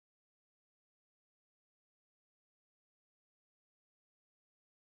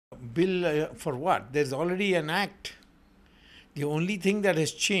bill for what? There's already an act. The only thing that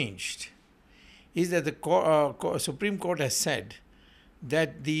has changed is that the Supreme Court has said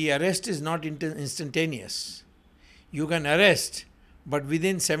that the arrest is not instantaneous. You can arrest, but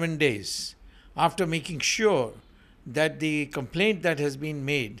within 7 days, after making sure that the complaint that has been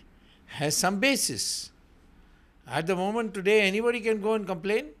made has some basis. At the moment today, anybody can go and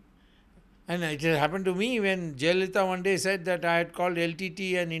complain. And it happened to me when Jayalalitha one day said that I had called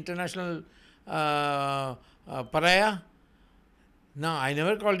LTT an international pariah. No, I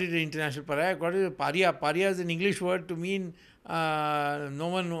never called it an international pariah. I called it a paria. Paria is an English word to mean no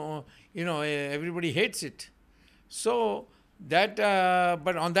one, everybody hates it. So, that,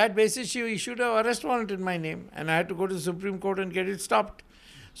 but on that basis, she issued an arrest warrant in my name, and I had to go to the Supreme Court and get it stopped.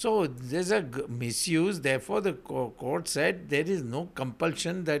 So, there's a misuse. Therefore, the court said there is no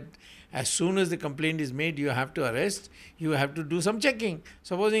compulsion that as soon as the complaint is made, you have to arrest. You have to do some checking.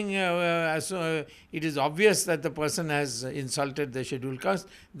 Supposing it is obvious that the person has insulted the scheduled caste,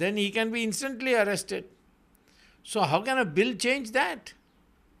 then he can be instantly arrested. So, how can a bill change that?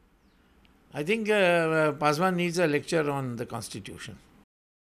 I think Paswan needs a lecture on the Constitution.